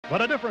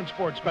But a different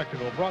sports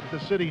spectacle brought the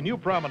city new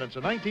prominence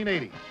in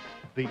 1980,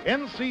 the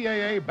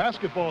NCAA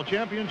Basketball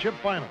Championship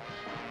Finals.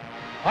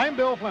 I'm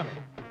Bill Fleming,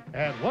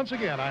 and once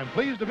again, I'm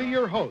pleased to be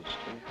your host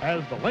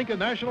as the Lincoln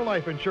National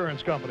Life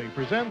Insurance Company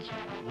presents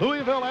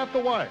Louisville at the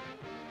Wire,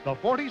 the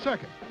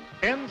 42nd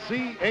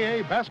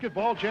NCAA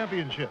Basketball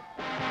Championship.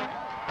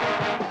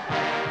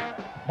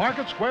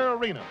 Market Square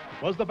Arena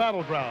was the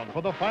battleground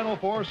for the Final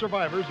Four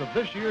survivors of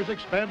this year's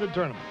expanded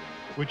tournament,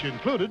 which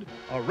included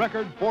a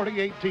record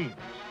 48 teams.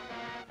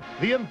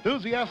 The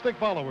enthusiastic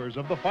followers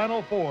of the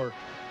Final Four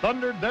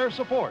thundered their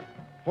support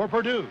for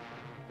Purdue,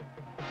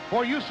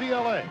 for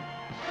UCLA,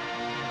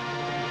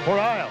 for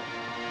Iowa,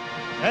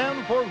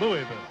 and for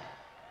Louisville.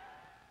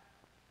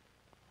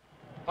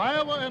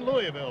 Iowa and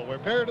Louisville were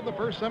paired in the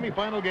first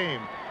semifinal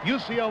game,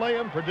 UCLA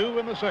and Purdue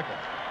in the second.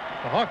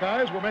 The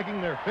Hawkeyes were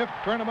making their fifth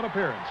tournament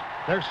appearance,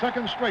 their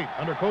second straight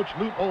under Coach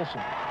Lute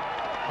Olson.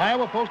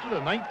 Iowa posted a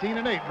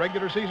 19-8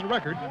 regular season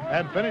record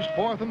and finished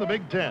fourth in the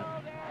Big Ten.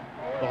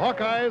 The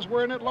Hawkeyes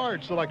were an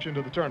at-large selection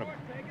to the tournament,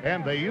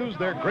 and they used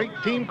their great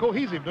team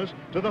cohesiveness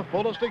to the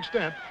fullest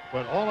extent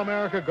when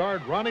All-America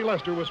guard Ronnie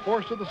Lester was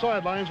forced to the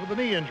sidelines with a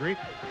knee injury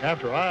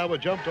after Iowa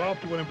jumped off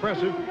to an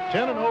impressive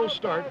 10-0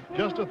 start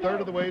just a third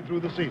of the way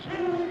through the season.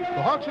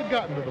 The Hawks had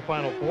gotten to the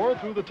Final Four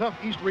through the tough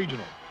East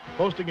Regional,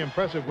 posting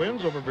impressive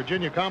wins over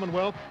Virginia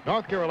Commonwealth,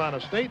 North Carolina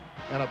State,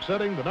 and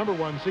upsetting the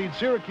 #1 seed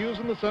Syracuse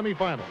in the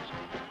semifinals.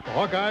 The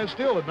Hawkeyes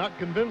still had not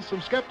convinced some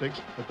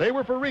skeptics that they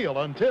were for real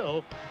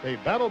until they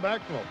battled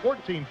back from a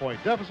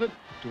 14-point deficit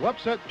to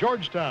upset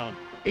Georgetown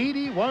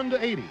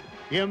 81-80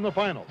 in the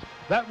finals.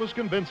 That was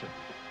convincing.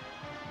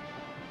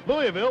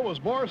 Louisville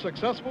was more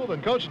successful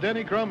than Coach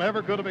Denny Crum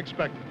ever could have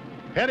expected.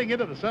 Heading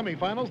into the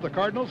semifinals, the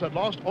Cardinals had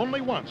lost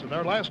only once in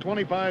their last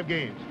 25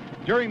 games.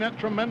 During that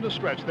tremendous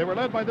stretch, they were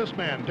led by this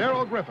man,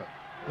 Darrell Griffith,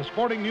 the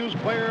Sporting News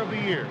Player of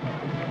the Year,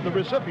 the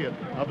recipient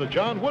of the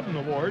John Wooden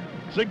Award,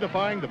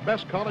 signifying the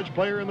best college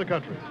player in the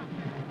country.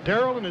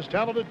 Darrell and his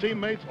talented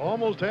teammates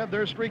almost had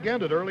their streak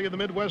ended early in the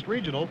Midwest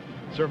Regional,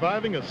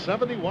 surviving a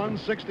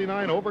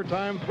 71-69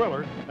 overtime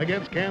thriller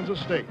against Kansas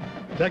State.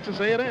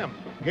 Texas A&M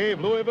gave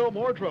Louisville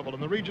more trouble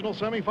in the regional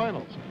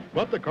semifinals,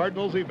 but the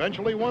Cardinals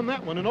eventually won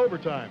that one in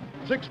overtime,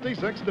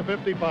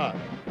 66-55.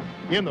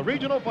 In the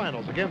regional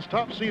finals against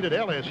top-seeded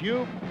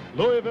LSU,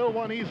 Louisville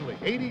won easily,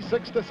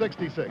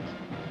 86-66.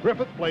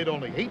 Griffith played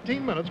only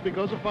 18 minutes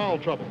because of foul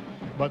trouble,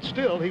 but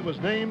still he was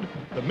named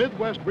the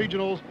Midwest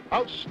Regional's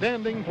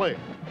outstanding player.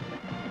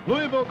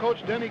 Louisville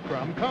coach Denny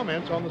Crum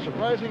comments on the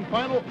surprising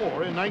Final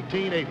Four in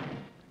 1980.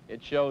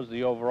 It shows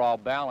the overall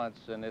balance,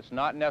 and it's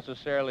not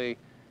necessarily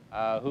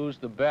who's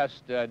the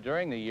best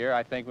during the year.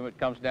 I think when it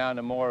comes down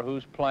to more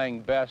who's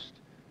playing best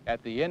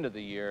at the end of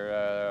the year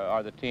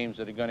are the teams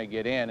that are going to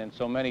get in, and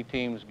so many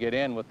teams get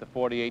in with the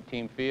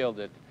 48-team field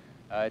that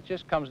it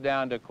just comes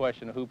down to a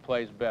question of who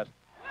plays best.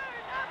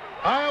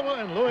 Iowa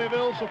and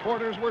Louisville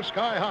supporters were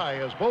sky high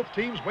as both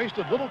teams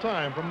wasted little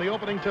time from the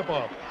opening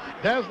tip-off,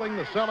 dazzling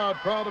the sellout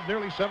crowd of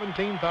nearly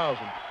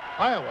 17,000.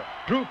 Iowa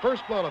drew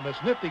first blood on this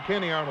nifty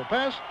Kenny Arnold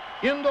pass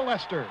into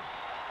Lester.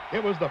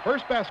 It was the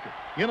first basket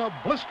in a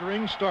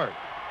blistering start.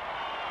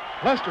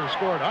 Lester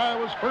scored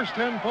Iowa's first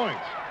 10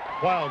 points,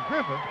 while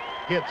Griffith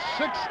hit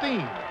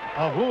 16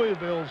 of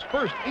Louisville's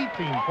first 18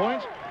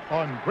 points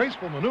on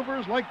graceful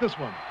maneuvers like this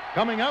one,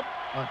 coming up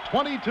a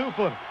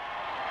 22-footer.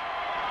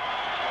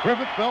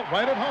 Griffith felt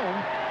right at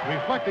home,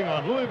 reflecting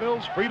on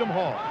Louisville's Freedom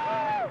Hall.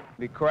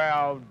 The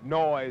crowd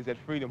noise at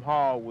Freedom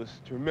Hall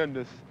was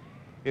tremendous.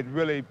 It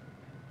really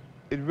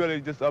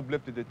just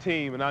uplifted the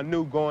team, and I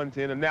knew going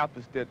to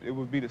Indianapolis that it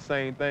would be the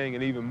same thing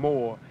and even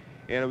more.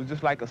 And it was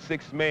just like a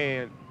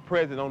six-man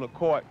present on the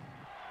court.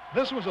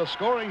 This was a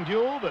scoring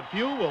duel that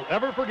few will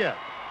ever forget.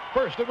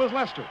 First, it was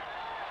Lester,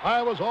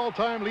 Iowa's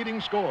all-time leading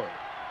scorer,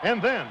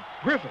 and then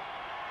Griffith,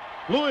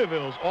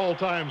 Louisville's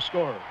all-time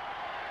scorer.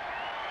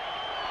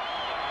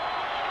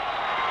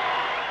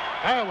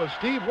 Iowa's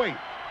Steve Waite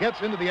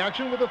gets into the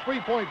action with a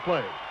three-point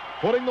play,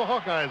 putting the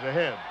Hawkeyes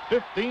ahead,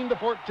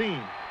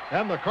 15-14.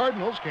 And the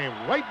Cardinals came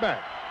right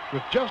back.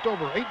 With just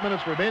over 8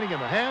 minutes remaining in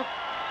the half,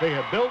 they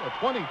had built a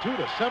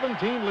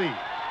 22-17 lead.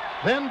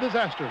 Then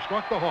disaster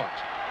struck the Hawks.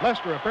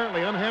 Lester,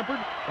 apparently unhampered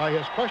by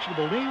his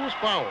questionable knee, was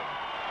fouled.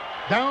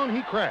 Down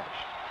he crashed.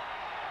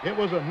 It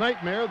was a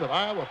nightmare that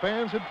Iowa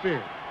fans had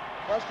feared.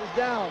 Lester's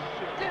down.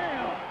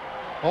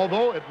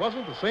 Although it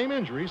wasn't the same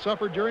injury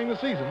suffered during the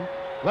season,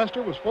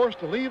 Lester was forced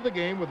to leave the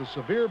game with a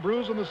severe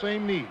bruise on the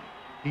same knee.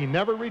 He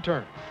never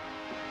returned.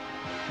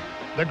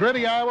 The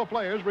gritty Iowa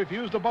players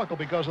refused to buckle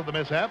because of the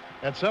mishap.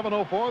 At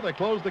 7:04, they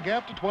closed the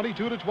gap to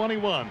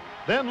 22-21.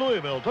 Then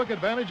Louisville took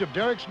advantage of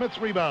Derek Smith's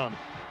rebound.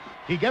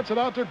 He gets it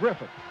out to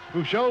Griffith,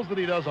 who shows that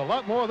he does a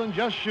lot more than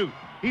just shoot.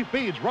 He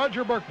feeds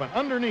Roger Berkman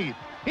underneath.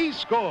 He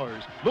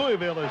scores.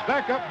 Louisville is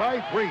back up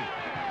by 3.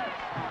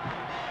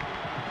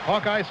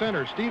 Hawkeye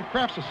center Steve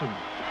Krafsison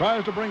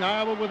tries to bring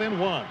Iowa within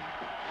 1.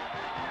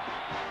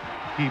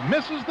 He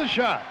misses the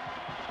shot.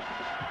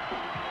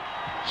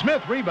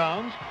 Smith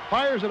rebounds,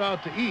 fires it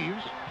out to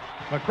Eves.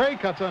 McRae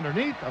cuts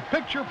underneath, a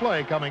picture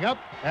play coming up,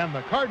 and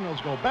the Cardinals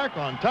go back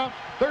on top,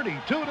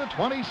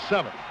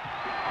 32-27.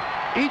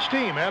 Each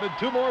team added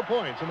 2 more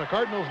points, and the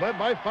Cardinals led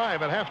by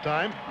 5 at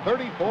halftime,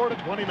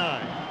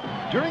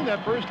 34-29. During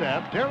that first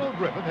half, Darrell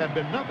Griffith had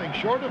been nothing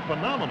short of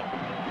phenomenal.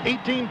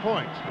 18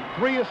 points,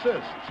 3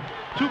 assists,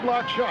 2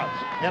 blocked shots,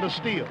 and a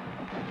steal.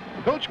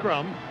 Coach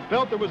Crum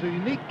felt there was a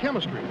unique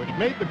chemistry which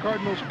made the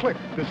Cardinals click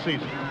this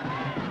season.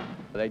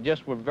 They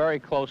just were very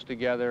close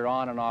together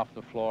on and off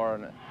the floor,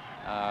 and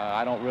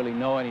I don't really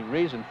know any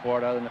reason for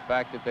it other than the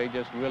fact that they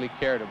just really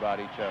cared about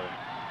each other.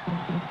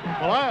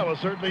 Well, Iowa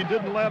certainly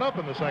didn't let up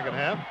in the second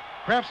half.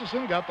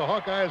 Craftsison got the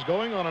Hawkeyes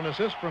going on an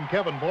assist from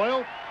Kevin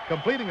Boyle,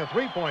 completing a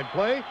 3-point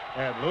play,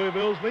 and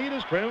Louisville's lead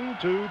is trimmed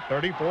to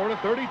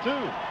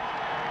 34-32.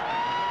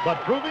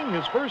 But proving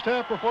his first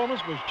half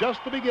performance was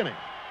just the beginning.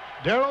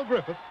 Darrell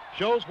Griffith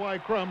shows why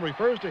Crum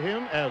refers to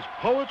him as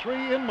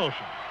poetry in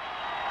motion.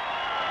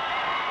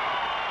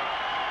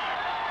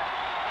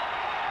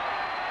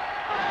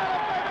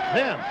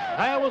 Then,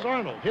 Iowa's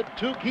Arnold hit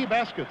 2 key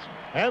baskets,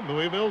 and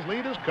Louisville's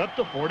lead is cut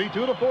to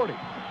 42-40.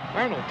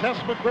 Arnold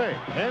tests McRae,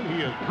 and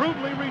he is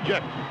brutally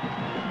rejected.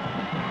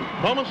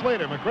 Moments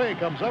later, McRae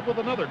comes up with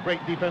another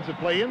great defensive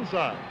play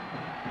inside,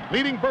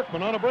 leading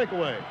Berkman on a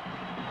breakaway.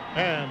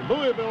 And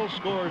Louisville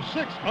scores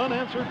 6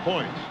 unanswered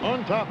points.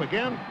 On top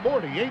again,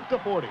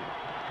 48-40.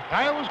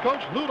 Iowa's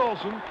coach, Lute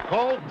Olson,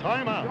 called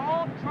timeout.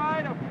 Don't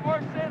try to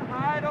force it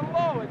high to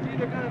low. It's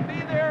either going to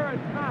be there or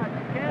it's not.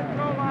 You can't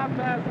throw lob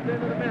passes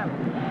into the middle.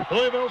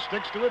 Louisville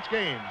sticks to its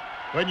game.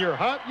 When you're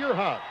hot,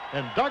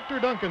 and Dr.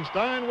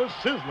 Duncanstein was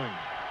sizzling.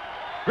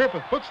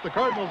 Griffith puts the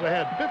Cardinals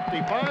ahead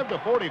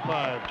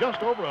 55-45,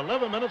 just over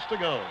 11 minutes to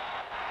go.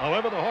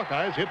 However, the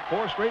Hawkeyes hit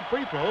 4 straight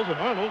free throws, and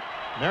Arnold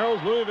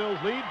narrows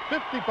Louisville's lead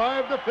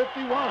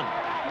 55-51.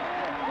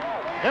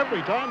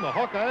 Every time the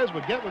Hawkeyes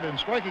would get within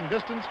striking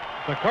distance,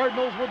 the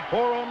Cardinals would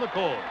pour on the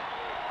coal.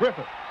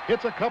 Griffith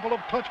hits a couple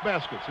of clutch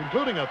baskets,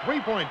 including a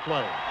 3-point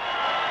play.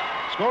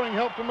 Scoring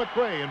help from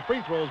McRae and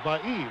free throws by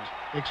Eves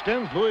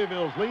extends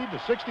Louisville's lead to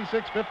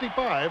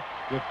 66-55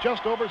 with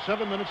just over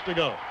 7 minutes to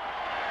go.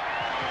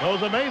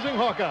 Those amazing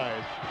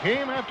Hawkeyes,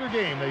 game after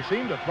game, they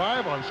seem to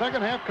thrive on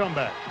second-half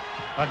comebacks.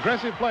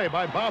 Aggressive play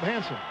by Bob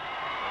Hansen.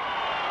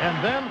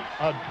 And then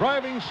a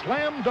driving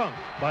slam dunk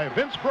by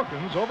Vince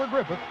Brookins over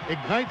Griffith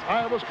ignites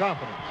Iowa's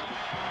confidence.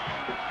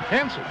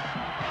 Hansen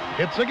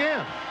hits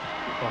again.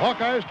 The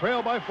Hawkeyes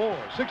trail by 4,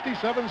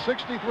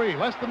 67-63,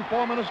 less than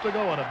 4 minutes to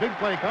go, and a big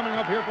play coming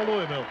up here for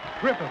Louisville.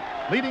 Griffith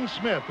leading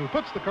Smith, who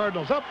puts the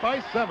Cardinals up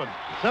by 7,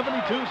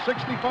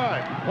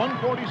 72-65,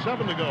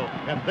 1:47 to go,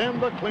 and then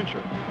the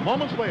clincher.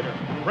 Moments later,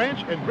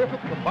 Branch and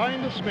Griffith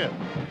combine to Smith.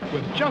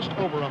 With just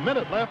over a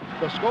minute left,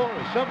 the score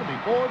is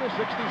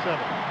 74-67.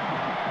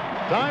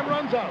 Time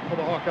runs out for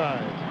the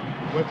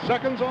Hawkeyes. With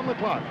seconds on the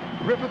clock,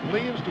 Griffith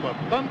leaves to a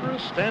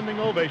thunderous standing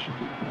ovation.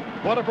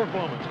 What a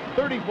performance.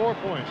 34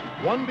 points,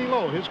 1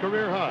 below his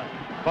career high.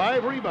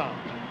 5 rebounds,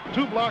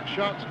 2 blocked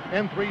shots,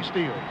 and 3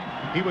 steals.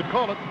 He would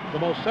call it the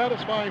most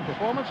satisfying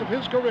performance of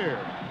his career.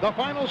 The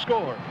final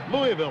score,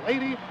 Louisville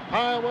 80,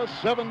 Iowa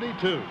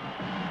 72.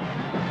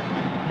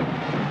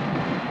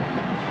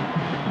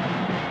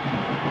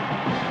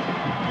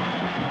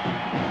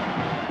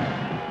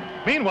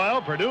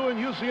 Meanwhile, Purdue and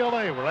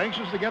UCLA were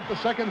anxious to get the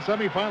second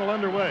semifinal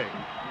underway.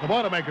 The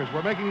Boilermakers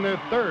were making their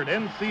 3rd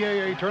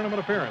NCAA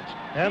tournament appearance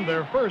and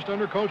their first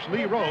under Coach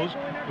Lee Rose,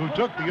 who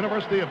took the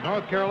University of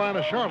North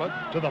Carolina Charlotte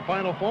to the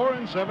Final Four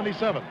in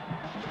 '77.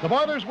 The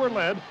Boilers were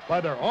led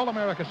by their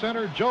All-America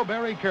center, Joe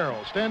Barry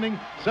Carroll, standing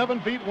 7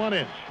 feet 1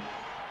 inch.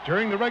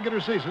 During the regular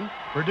season,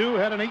 Purdue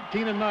had an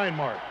 18-9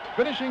 mark,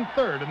 finishing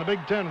 3rd in the Big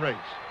Ten race.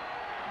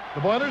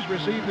 The Boilers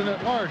received an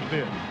at-large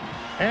bid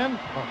and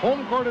a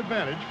home court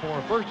advantage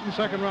for first and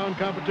second round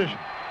competition.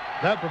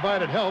 That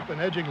provided help in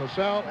edging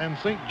LaSalle and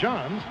St.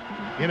 John's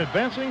in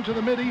advancing to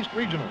the Mid-East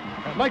Regional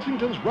at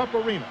Lexington's Rupp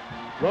Arena.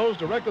 Rose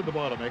directed the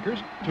Boilermakers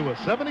to a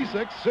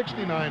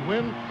 76-69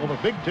 win over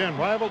Big Ten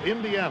rival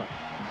Indiana.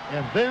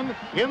 And then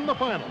in the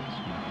finals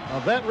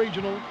of that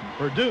regional,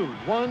 Purdue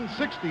won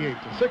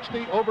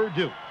 68-60 over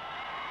Duke.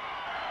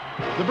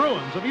 The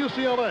Bruins of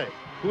UCLA,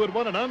 who had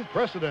won an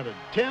unprecedented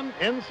 10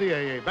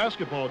 NCAA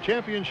basketball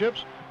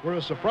championships, were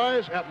a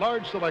surprise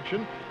at-large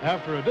selection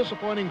after a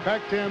disappointing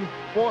Pac-10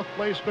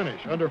 4th-place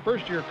finish under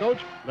first-year coach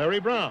Larry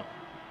Brown.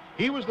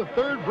 He was the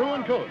 3rd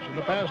Bruin coach in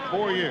the past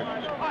 4 years.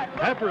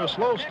 After a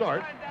slow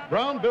start,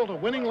 Brown built a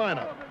winning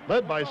lineup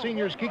led by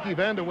seniors Kiki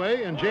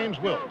Vandeweghe and James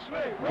Wilkes,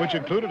 which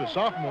included a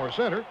sophomore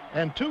center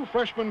and 2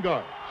 freshman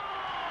guards.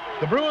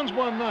 The Bruins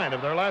won 9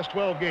 of their last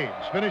 12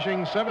 games,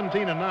 finishing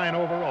 17-9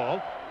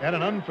 overall and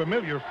an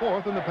unfamiliar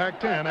 4th in the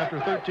Pac-10 after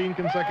 13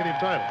 consecutive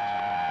titles.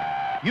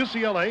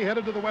 UCLA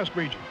headed to the West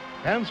region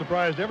and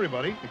surprised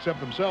everybody, except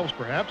themselves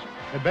perhaps,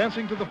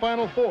 advancing to the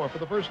Final Four for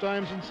the first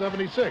time since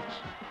 '76.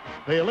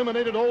 They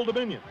eliminated Old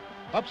Dominion,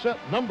 upset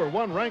number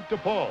 1 ranked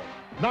DePaul,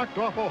 knocked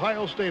off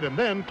Ohio State, and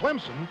then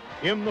Clemson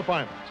in the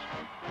finals.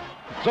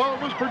 So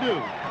it was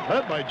Purdue,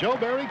 led by Joe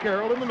Barry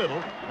Carroll in the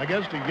middle,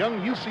 against a young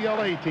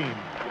UCLA team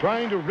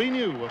trying to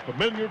renew a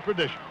familiar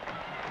tradition.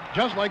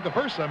 Just like the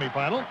first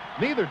semifinal,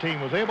 neither team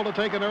was able to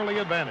take an early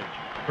advantage.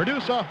 Purdue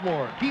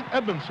sophomore Keith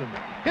Edmondson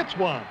hits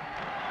one.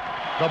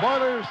 The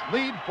Boilers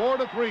lead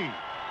 4-3.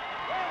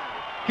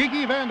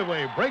 Kiki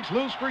Vandeweghe breaks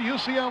loose for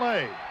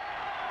UCLA.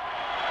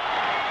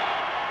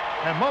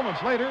 And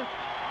moments later,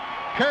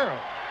 Carroll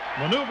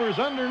maneuvers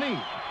underneath.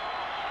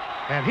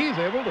 And he's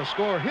able to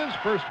score his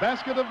first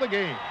basket of the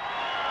game.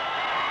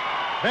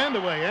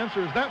 Vandeweghe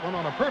answers that one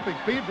on a perfect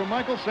feed from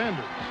Michael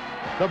Sanders.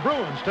 The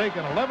Bruins take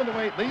an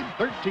 11-8 lead,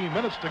 13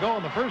 minutes to go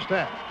in the first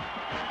half.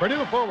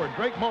 Purdue forward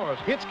Drake Morris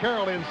hits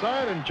Carroll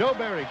inside, and Joe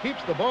Barry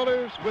keeps the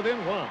Boilers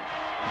within one.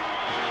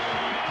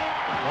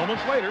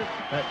 Moments later,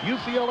 that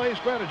UCLA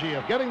strategy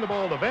of getting the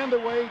ball to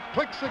Vandeweghe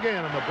clicks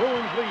again, and the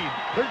Bruins lead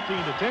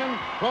 13-10,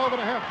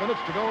 12.5 minutes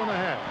to go in the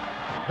half.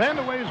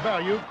 Vandeweghe's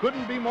value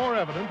couldn't be more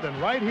evident than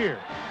right here.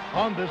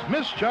 On this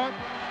missed shot,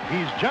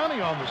 he's Johnny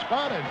on the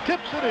spot and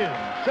tips it in.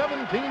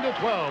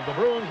 17-12, the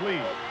Bruins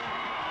lead.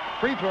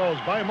 Free throws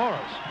by Morris.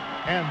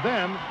 And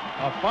then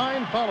a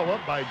fine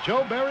follow-up by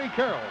Joe Barry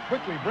Carroll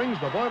quickly brings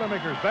the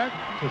Boilermakers back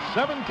to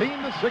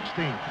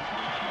 17-16.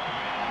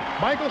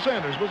 Michael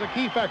Sanders was a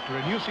key factor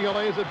in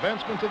UCLA's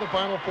advancement to the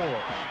Final Four.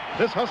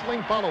 This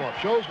hustling follow-up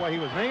shows why he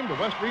was named the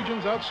West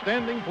Region's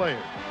outstanding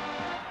player.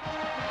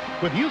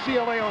 With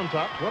UCLA on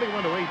top,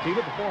 21-18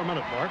 at the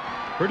 4-minute mark,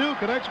 Purdue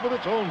connects with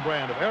its own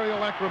brand of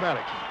aerial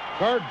acrobatics.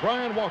 Guard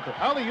Brian Walker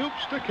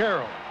alley-oops to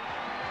Carroll.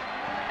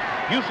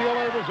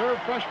 UCLA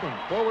reserve freshman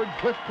forward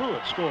Cliff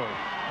Pruitt scores,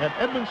 and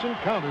Edmondson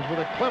counters with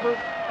a clever,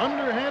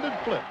 underhanded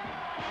flip.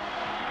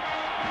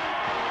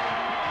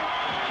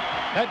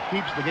 That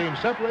keeps the game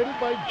separated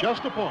by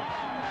just a point.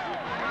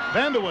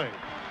 Vandeweghe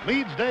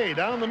leads Day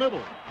down the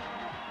middle.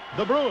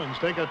 The Bruins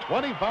take a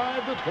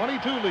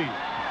 25-22 lead.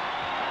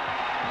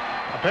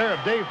 A pair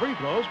of Day free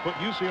throws put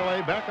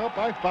UCLA back up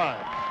by 5.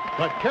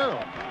 But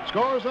Carroll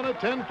scores on a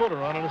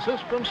 10-footer on an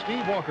assist from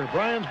Steve Walker,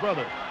 Brian's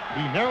brother.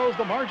 He narrows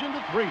the margin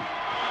to 3.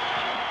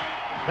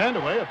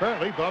 Vandeweghe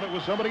apparently thought it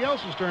was somebody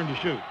else's turn to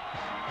shoot.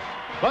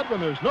 But when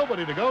there's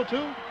nobody to go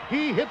to,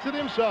 he hits it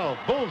himself.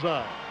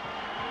 Bullseye.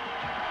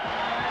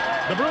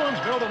 The Bruins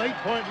built an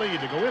 8-point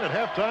lead to go in at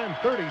halftime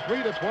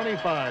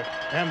 33-25.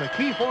 And the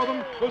key for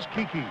them was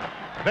Kiki.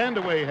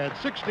 Vandeweghe had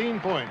 16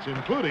 points,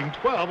 including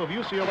 12 of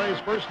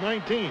UCLA's first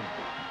 19.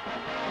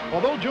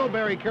 Although Joe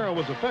Barry Carroll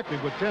was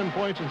effective with 10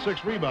 points and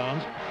 6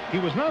 rebounds, he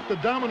was not the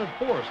dominant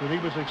force that he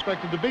was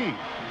expected to be,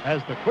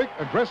 as the quick,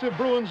 aggressive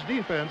Bruins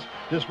defense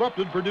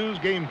disrupted Purdue's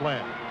game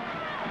plan.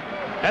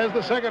 As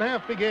the second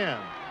half began,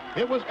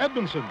 it was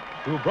Edmondson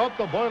who brought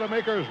the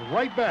Boilermakers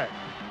right back.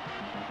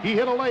 He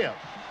hit a layup,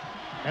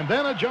 and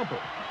then a jumper,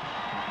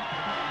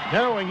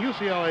 narrowing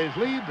UCLA's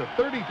lead to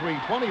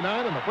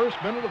 33-29 in the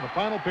first minute of the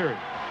final period.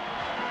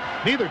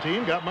 Neither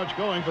team got much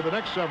going for the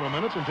next several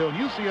minutes until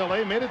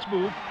UCLA made its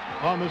move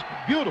on this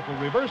beautiful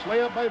reverse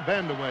layup by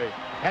Vandeweghe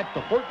at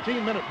the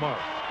 14-minute mark.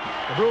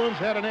 The Bruins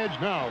had an edge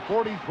now,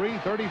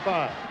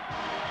 43-35.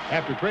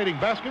 After trading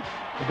baskets,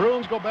 the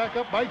Bruins go back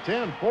up by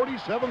 10,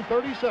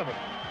 47-37,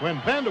 when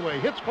Vandeweghe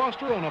hits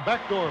Foster on a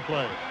backdoor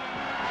play.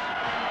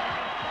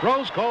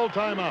 Rose called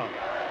timeout.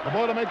 The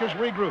Boilermakers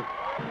regroup.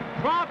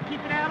 Rob,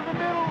 keep it out of the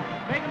middle.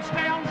 Make him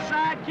stay on the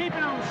side. Keep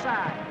it on the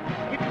side.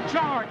 Get the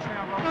charge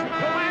now, Rob. Go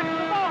after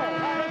the ball.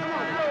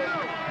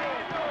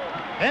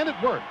 And it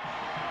worked.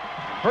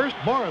 First,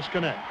 Morris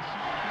connects.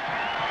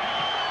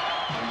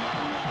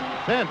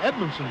 Then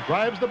Edmondson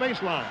drives the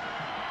baseline.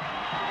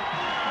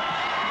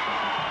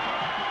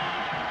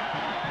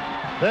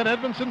 Then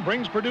Edmondson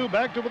brings Purdue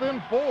back to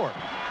within 4,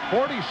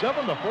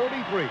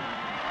 47-43.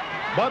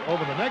 But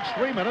over the next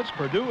 3 minutes,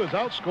 Purdue is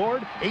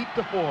outscored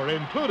 8-4,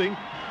 including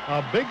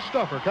a big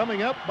stuffer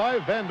coming up by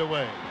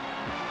Vandeweghe.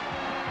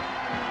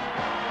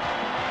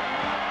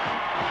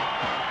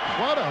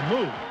 What a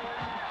move.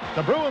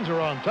 The Bruins are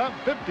on top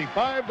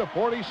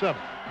 55-47.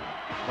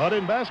 But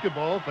in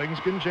basketball, things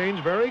can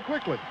change very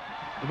quickly.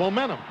 The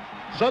momentum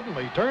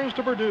suddenly turns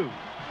to Purdue.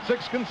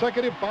 6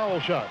 consecutive foul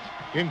shots,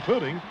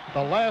 including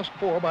the last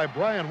 4 by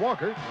Brian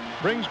Walker,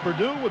 brings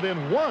Purdue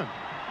within 1.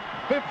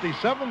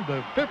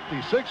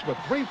 57-56 with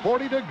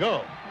 3:40 to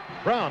go.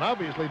 Brown,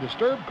 obviously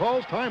disturbed,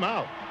 calls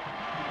timeout.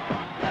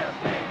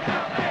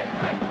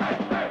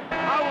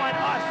 I want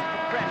us to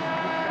press.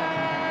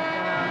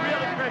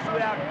 Really press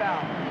without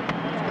foul.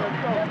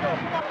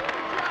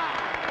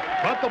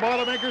 But the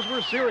Boilermakers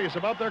were serious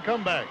about their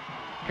comeback.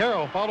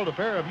 Carroll followed a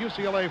pair of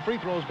UCLA free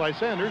throws by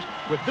Sanders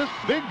with this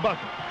big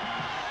bucket.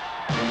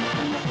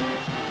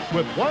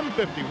 With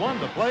 1:51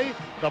 to play,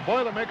 the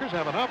Boilermakers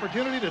have an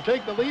opportunity to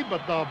take the lead,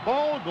 but the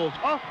ball goes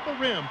off the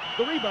rim.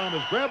 The rebound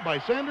is grabbed by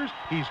Sanders.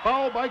 He's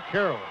fouled by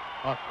Carroll.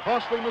 A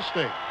costly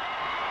mistake.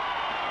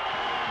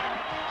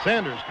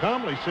 Sanders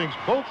calmly sinks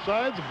both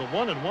sides of the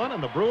 1-and-1,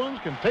 and the Bruins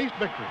can taste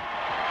victory.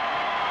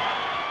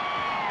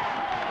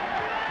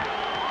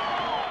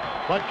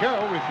 But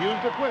Carroll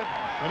refused to quit,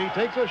 and he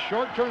takes a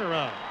short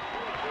turnaround.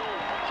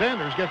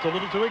 Sanders gets a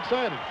little too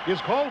excited.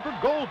 Is called for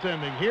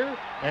goaltending here,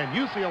 and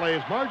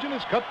UCLA's margin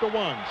is cut to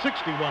 1,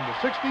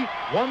 61-60,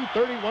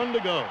 1:31 to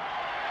go.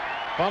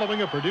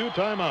 Following a Purdue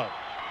timeout,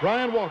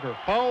 Brian Walker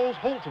fouls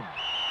Holton.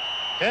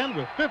 And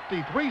with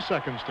 53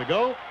 seconds to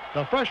go,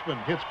 the freshman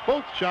hits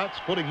both shots,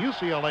 putting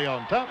UCLA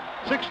on top,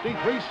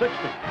 63-60.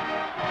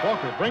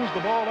 Walker brings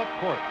the ball up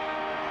court,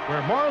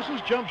 where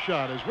Morris's jump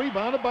shot is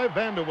rebounded by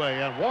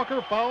Vandeweghe, and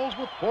Walker fouls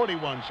with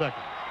 41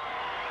 seconds.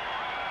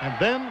 And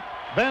then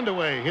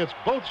Vandeweghe hits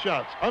both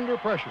shots under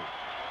pressure.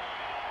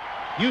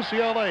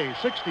 UCLA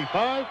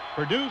 65,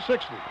 Purdue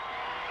 60.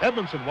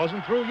 Edmondson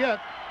wasn't through yet.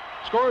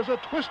 Scores a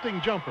twisting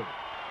jumper.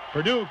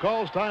 Purdue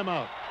calls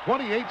timeout.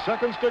 28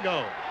 seconds to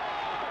go.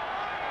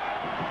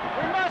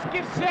 We must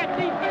get set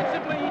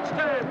defensively each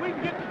time. We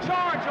can get the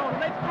charge on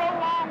them. They throw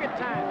long at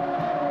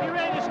times. Be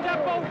ready to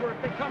step over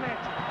if they come at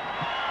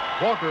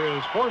you. Walker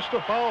is forced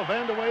to foul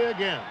Vandeweghe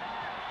again.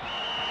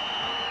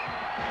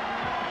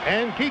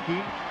 And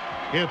Kiki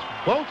hits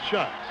both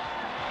shots.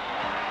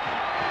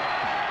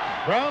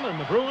 Brown and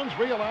the Bruins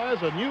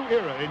realize a new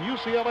era in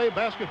UCLA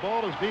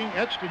basketball is being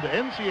etched into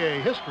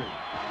NCAA history.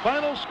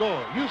 Final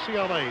score,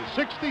 UCLA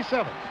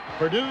 67,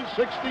 Purdue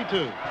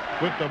 62,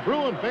 with the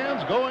Bruin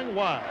fans going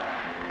wild.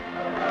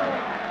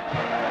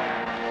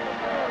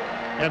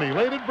 An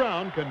elated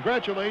Brown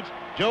congratulates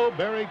Joe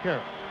Barry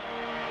Carroll.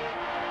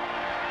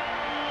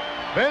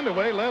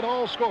 Vandeweghe led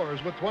all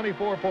scorers with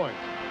 24 points.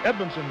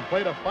 Edmondson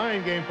played a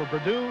fine game for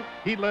Purdue.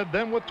 He led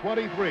them with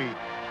 23.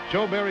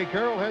 Joe Barry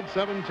Carroll had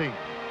 17.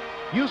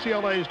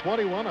 UCLA's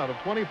 21 out of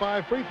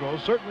 25 free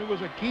throws certainly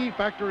was a key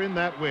factor in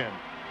that win.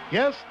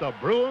 Yes, the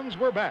Bruins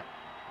were back.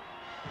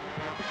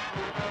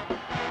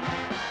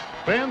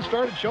 Fans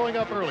started showing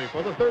up early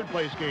for the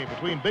third-place game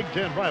between Big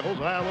Ten rivals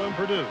Iowa and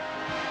Purdue.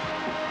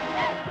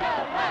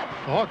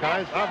 The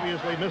Hawkeyes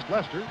obviously missed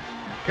Lester.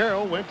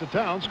 Carroll went to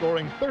town,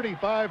 scoring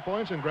 35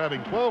 points and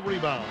grabbing 12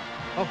 rebounds.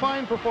 A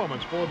fine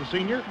performance for the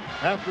senior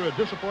after a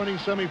disappointing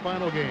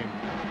semifinal game.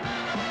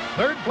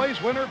 Third-place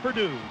winner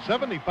Purdue,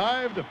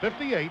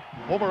 75-58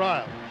 over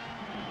Iowa.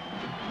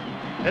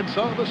 And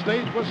so the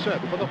stage was set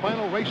for the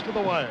final race to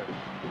the wire.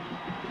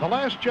 The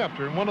last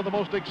chapter in one of the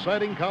most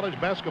exciting college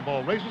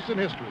basketball races in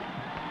history.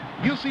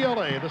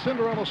 UCLA, the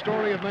Cinderella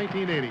story of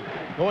 1980,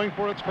 going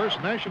for its first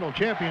national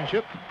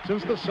championship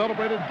since the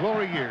celebrated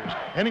glory years,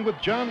 ending with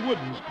John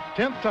Wooden's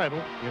 10th title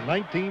in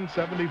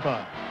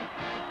 1975.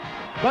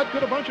 But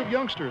could a bunch of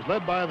youngsters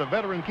led by the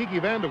veteran Kiki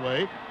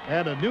Vandeweghe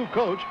and a new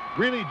coach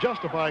really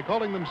justify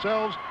calling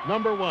themselves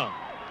number one?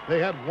 They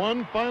had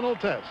one final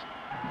test.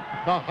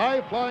 The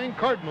high-flying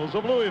Cardinals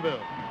of Louisville,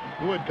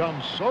 who had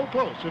come so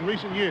close in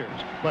recent years,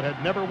 but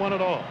had never won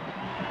at all.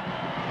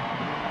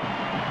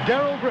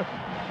 Darrell Griffin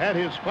had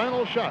his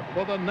final shot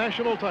for the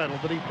national title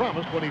that he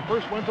promised when he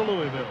first went to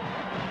Louisville.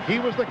 He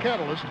was the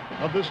catalyst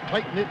of this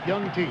tight-knit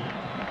young team.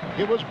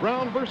 It was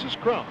Brown versus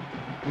Crum,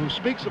 who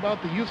speaks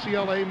about the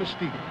UCLA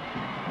mystique.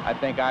 I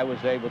think I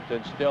was able to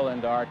instill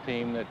into our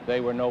team that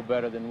they were no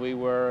better than we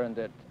were, and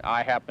that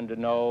I happened to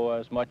know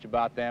as much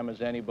about them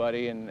as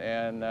anybody,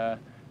 and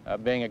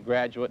being a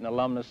graduate and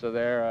alumnus of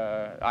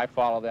there, I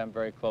follow them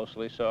very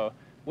closely. So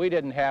we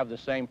didn't have the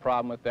same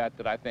problem with that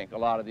I think a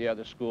lot of the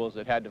other schools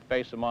that had to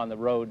face them on the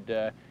road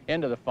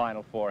into the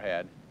Final Four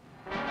had.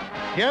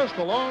 Yes,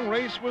 the long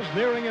race was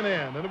nearing an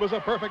end, and it was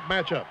a perfect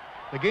matchup.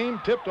 The game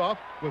tipped off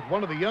with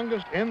one of the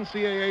youngest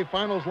NCAA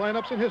finals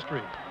lineups in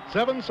history.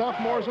 7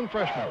 sophomores and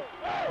freshmen.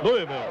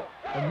 Louisville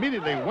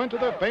immediately went to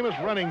their famous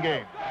running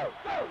game.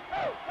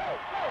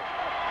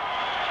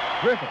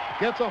 Griffith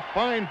gets a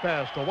fine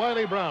pass to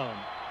Wiley Brown.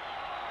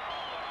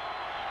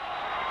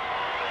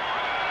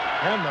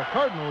 And the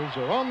Cardinals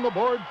are on the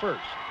board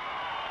first.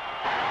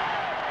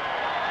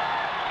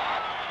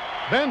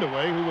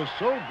 Vandeweghe, who was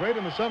so great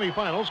in the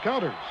semifinals,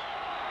 counters.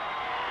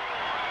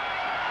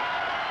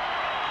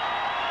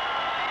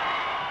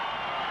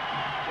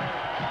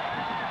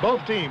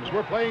 Both teams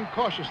were playing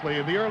cautiously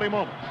in the early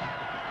moments.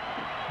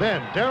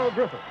 Then Darrell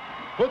Griffith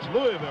puts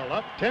Louisville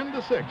up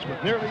 10-6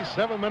 with nearly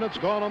 7 minutes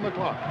gone on the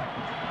clock.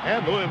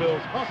 And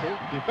Louisville's hustle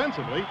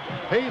defensively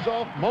pays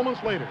off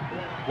moments later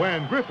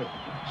when Griffith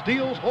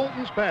steals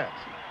Holton's pass.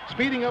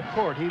 Speeding up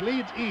court, he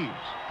leads Eves.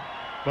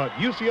 But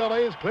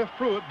UCLA's Cliff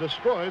Pruitt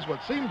destroys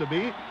what seemed to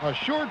be a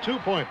sure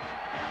two-pointer.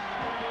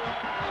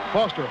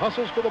 Foster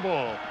hustles for the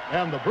ball,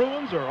 and the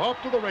Bruins are off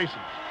to the races.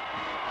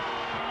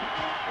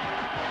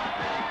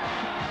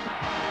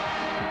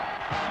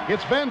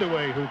 It's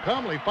Vandeweghe who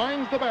calmly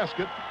finds the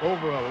basket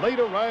over a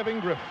late-arriving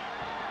Griffith.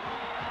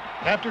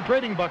 After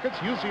trading buckets,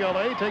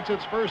 UCLA takes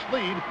its first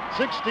lead,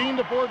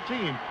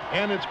 16-14,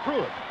 and it's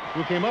Pruitt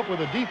who came up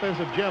with a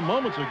defensive gem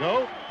moments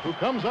ago, who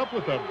comes up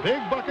with a big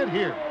bucket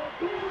here.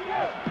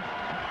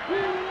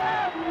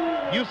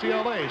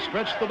 UCLA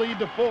stretched the lead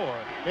to 4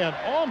 and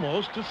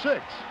almost to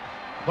 6.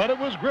 But it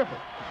was Griffith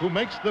who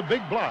makes the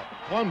big block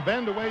on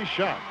Vandeweghe's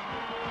shot.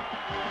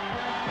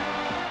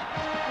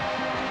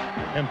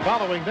 And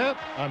following that,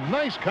 a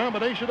nice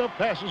combination of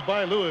passes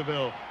by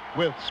Louisville,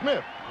 with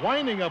Smith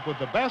winding up with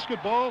the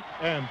basketball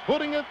and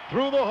putting it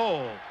through the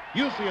hole.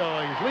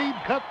 UCLA's lead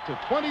cut to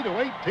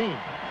 20-18.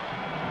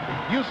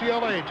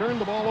 UCLA turned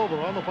the ball over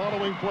on the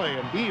following play,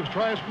 and Eves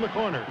tries from the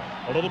corner.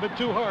 A little bit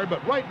too hard,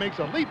 but Wright makes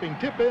a leaping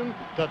tip in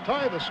to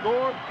tie the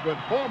score with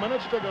 4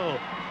 minutes to go.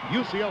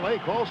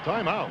 UCLA calls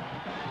timeout.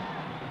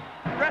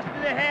 rest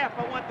of the half,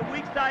 I want the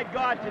weak side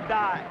guard to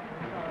dive.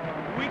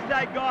 The weak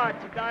side guard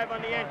to dive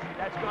on the entry.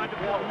 That's going to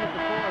blow.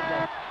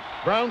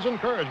 Brown's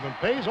encouragement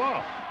pays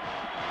off.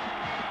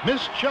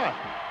 Missed shot.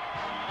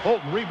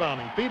 Holton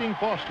rebounding, feeding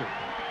Foster.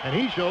 And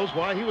he shows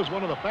why he was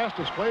one of the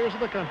fastest players in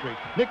the country,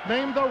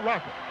 nicknamed the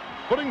Rocket,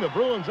 putting the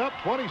Bruins up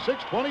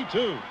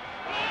 26-22.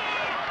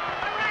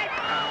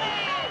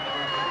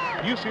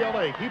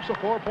 UCLA keeps a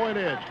 4-point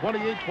edge,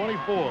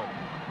 28-24.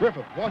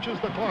 Griffith watches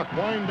the clock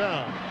wind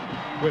down.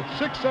 With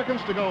 6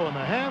 seconds to go in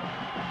the half,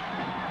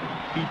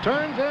 he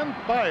turns and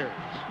fires.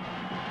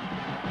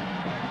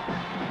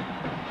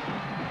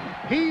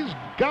 He's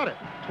got it.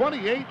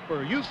 28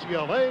 for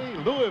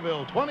UCLA,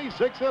 Louisville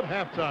 26 at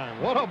halftime.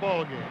 What a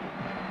ball game.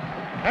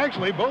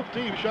 Actually, both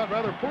teams shot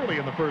rather poorly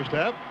in the first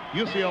half.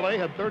 UCLA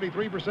had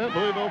 33%,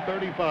 Louisville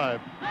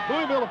 35.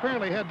 Louisville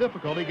apparently had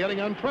difficulty getting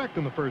untracked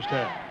in the first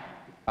half.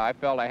 I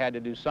felt I had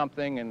to do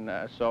something,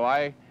 and so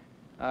I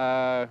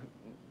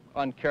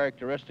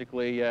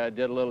uncharacteristically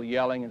did a little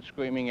yelling and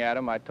screaming at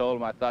them. I told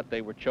them I thought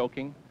they were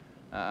choking,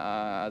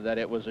 that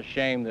it was a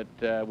shame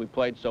that we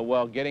played so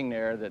well getting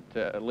there, that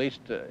at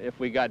least if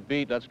we got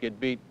beat, let's get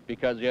beat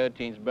because the other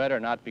team's better,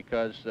 not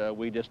because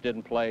we just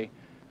didn't play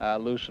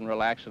loose and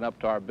relaxed and up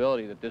to our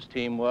ability, that this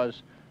team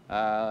was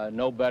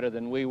no better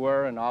than we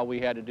were, and all we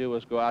had to do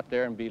was go out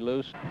there and be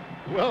loose.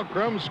 Well,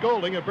 Crum's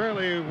scolding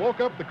apparently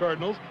woke up the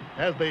Cardinals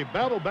as they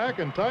battled back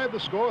and tied the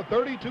score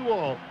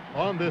 32-all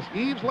on this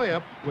Eves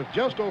layup with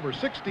just over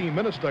 16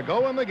 minutes to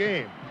go in the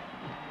game.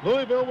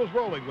 Louisville was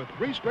rolling with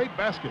 3 straight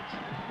baskets.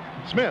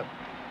 Smith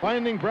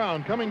finding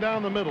Brown coming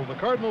down the middle. The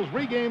Cardinals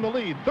regain the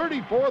lead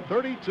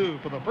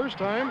 34-32 for the first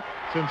time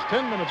since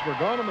 10 minutes were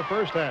gone in the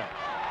first half.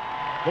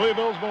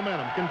 Louisville's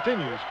momentum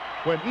continues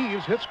when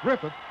Eves hits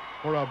Griffith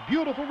for a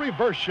beautiful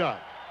reverse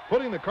shot,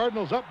 putting the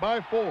Cardinals up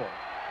by 4.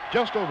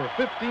 Just over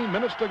 15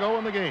 minutes to go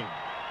in the game.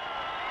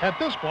 At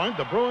this point,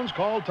 the Bruins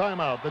called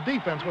timeout. The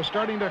defense was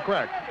starting to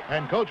crack,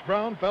 and Coach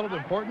Brown felt it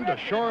important to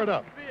shore it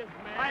up.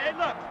 Hey,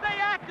 look, stay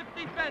active,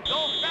 defense.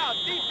 Don't foul.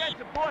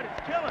 Defensive board is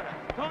killing us.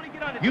 Tony,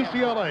 get on the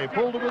UCLA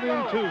pulled it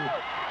within 2.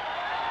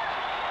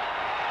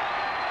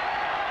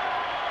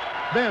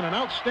 Then an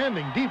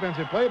outstanding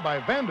defensive play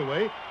by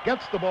Vandeweghe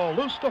gets the ball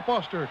loose to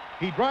Foster.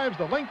 He drives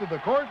the length of the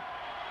court,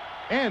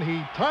 and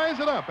he ties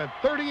it up at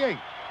 38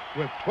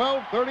 with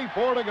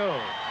 12:34 to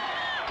go.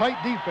 Tight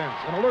defense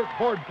and alert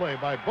board play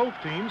by both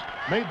teams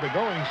made the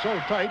going so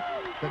tight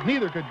that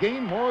neither could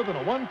gain more than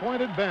a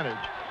 1-point advantage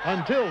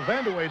until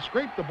Vandeweghe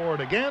scraped the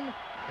board again,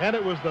 and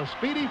it was the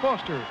speedy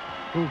Foster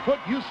who put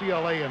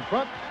UCLA in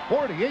front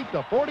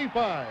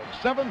 48-45,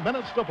 7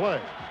 minutes to play.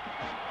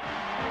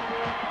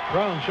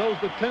 Brown shows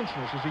the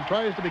tenseness as he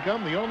tries to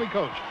become the only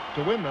coach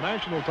to win the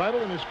national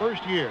title in his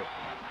first year.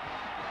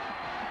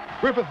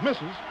 Griffith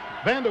misses.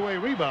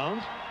 Vandeweghe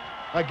rebounds.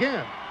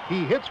 Again,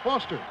 he hits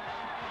Foster,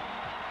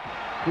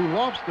 who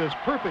lofts this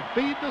perfect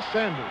feed to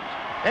Sanders.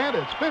 And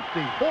it's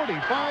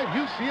 50-45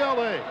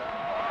 UCLA.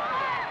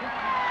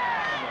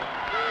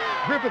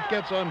 Griffith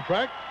gets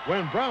untracked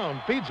when Brown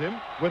feeds him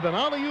with an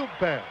alley-oop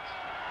pass.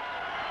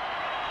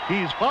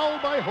 He's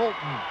fouled by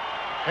Holton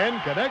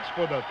and connects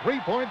for the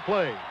 3-point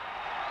play.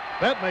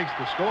 That makes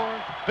the score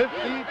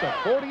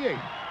 50-48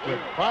 with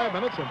 5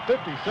 minutes and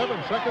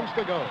 57 seconds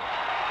to go.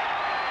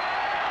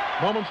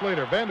 Moments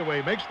later,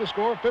 Vandeweghe makes the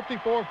score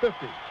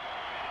 54-50.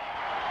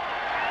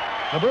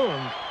 The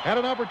Bruins had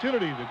an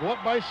opportunity to go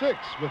up by 6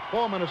 with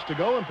 4 minutes to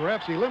go and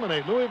perhaps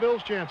eliminate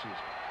Louisville's chances.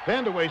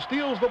 Vandeweghe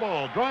steals the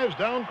ball, drives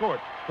down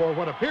court for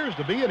what appears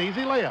to be an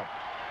easy layup.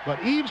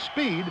 But Eves'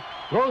 speed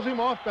throws him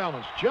off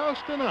balance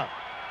just enough,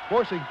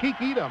 forcing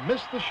Kiki to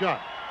miss the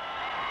shot.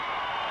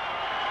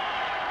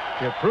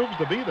 It proves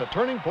to be the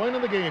turning point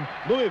in the game.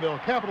 Louisville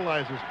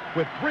capitalizes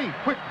with 3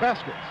 quick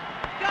baskets.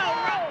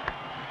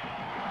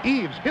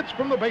 Eves hits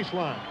from the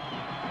baseline.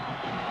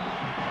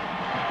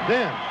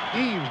 Then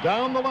Eves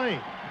down the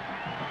lane.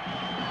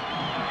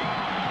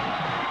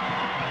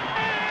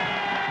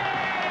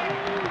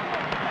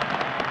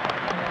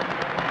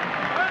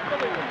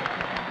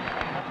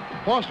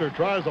 Foster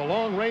tries a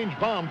long-range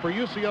bomb for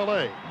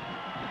UCLA.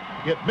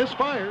 It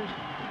misfires.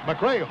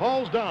 McRae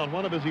hauls down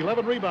one of his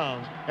 11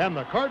 rebounds, and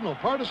the Cardinal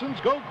partisans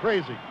go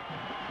crazy.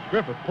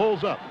 Griffith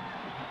pulls up.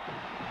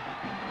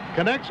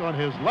 Connects on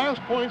his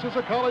last points as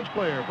a college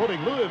player, putting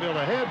Louisville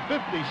ahead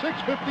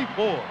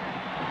 56-54.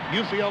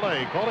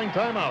 UCLA calling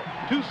timeout,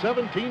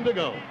 2:17 to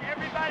go.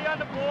 Everybody on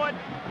the board,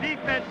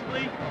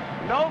 defensively,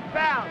 no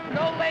foul.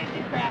 No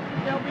lazy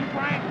passes. They'll be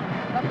frank.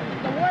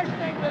 The worst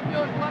thing we'll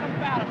do is let them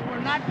foul us.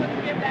 We're not going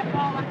to give that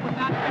ball up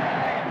without picking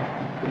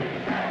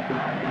it.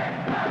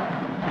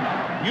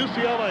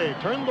 UCLA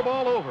turned the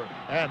ball over,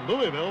 and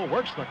Louisville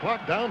works the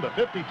clock down to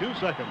 52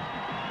 seconds.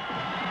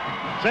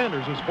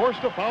 Sanders is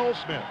forced to foul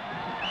Smith.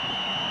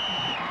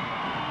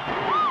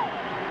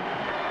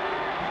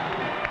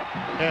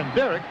 And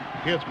Derrick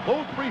hits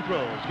both free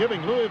throws,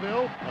 giving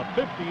Louisville a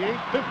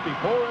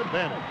 58-54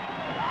 advantage.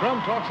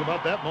 Crum talks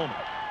about that moment.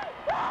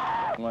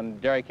 When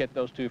Derrick hit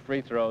those 2 free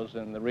throws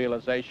and the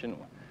realization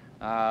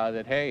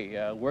that,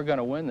 hey, we're going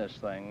to win this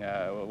thing.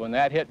 When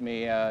that hit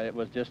me, it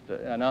was just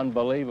an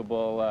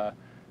unbelievable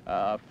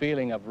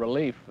feeling of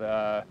relief.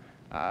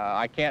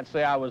 I can't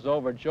say I was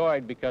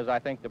overjoyed because I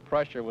think the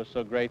pressure was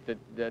so great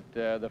that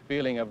the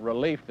feeling of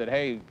relief that,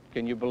 hey,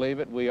 can you believe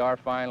it? We are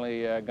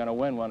finally going to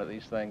win one of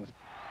these things.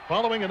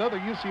 Following another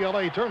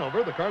UCLA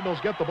turnover, the Cardinals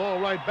get the ball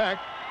right back,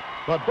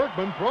 but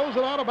Berkman throws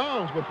it out of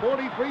bounds with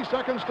 43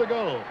 seconds to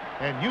go,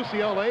 and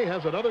UCLA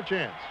has another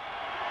chance.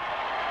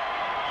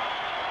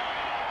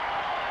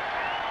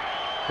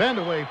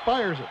 Vandeweghe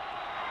fires it.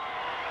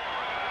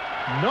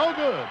 No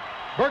good.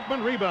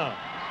 Berkman rebounds.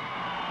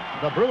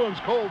 The Bruins'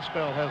 cold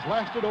spell has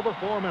lasted over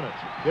 4 minutes.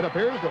 It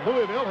appears that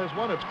Louisville has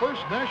won its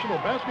first national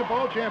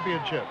basketball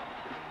championship.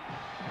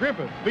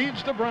 Griffith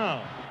feeds to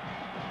Brown,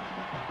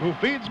 who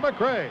feeds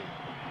McCray,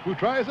 who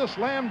tries a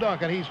slam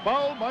dunk, and he's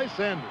fouled by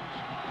Sanders.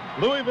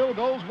 Louisville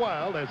goes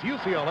wild as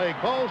UCLA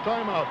calls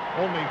timeout.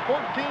 Only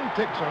 14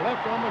 ticks are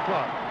left on the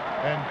clock,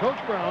 and Coach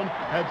Brown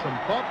had some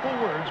thoughtful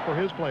words for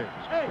his players.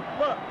 Hey,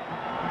 look,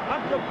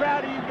 I'm so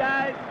proud of you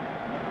guys.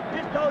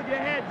 Just hold your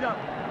heads up.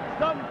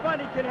 Something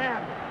funny can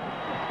happen.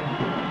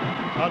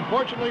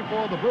 Unfortunately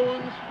for the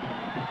Bruins,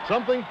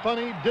 something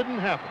funny didn't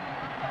happen.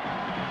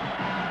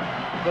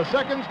 The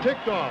seconds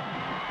ticked off,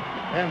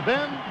 and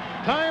then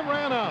time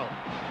ran out.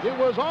 It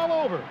was all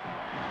over.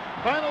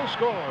 Final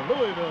score,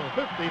 Louisville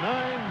 59,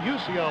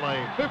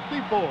 UCLA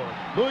 54.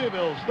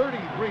 Louisville's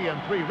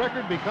 33-3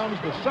 record becomes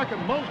the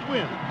second most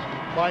wins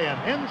by an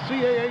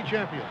NCAA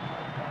champion.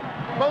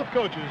 Both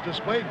coaches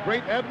displayed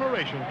great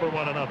admiration for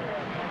one another.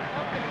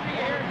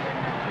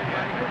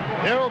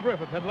 Darrell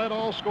Griffith had led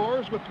all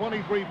scorers with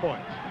 23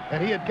 points,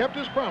 and he had kept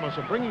his promise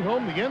of bringing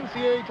home the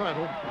NCAA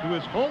title to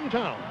his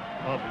hometown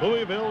of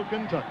Louisville,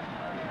 Kentucky.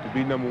 To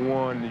be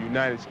 #1 in the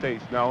United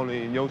States, not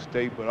only in your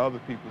state, but other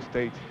people's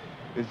states,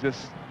 is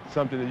just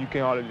something that you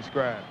can't hardly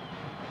describe.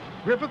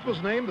 Griffith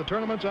was named the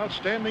tournament's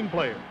outstanding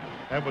player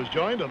and was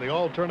joined on the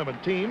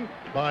all-tournament team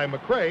by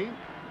McCray,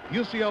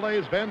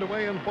 UCLA's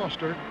Vandeweghe and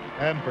Foster,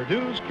 and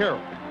Purdue's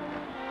Carroll.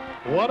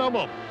 What a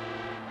moment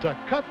to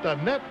cut the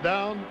net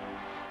down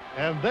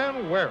and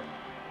then wear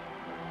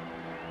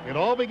it. It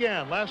all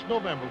began last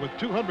November with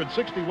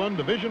 261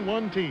 Division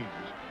I teams,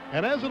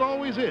 and as it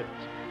always is,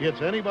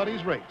 it's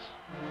anybody's race.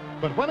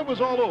 But when it was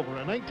all over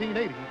in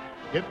 1980,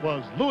 it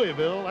was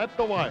Louisville at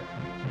the wire.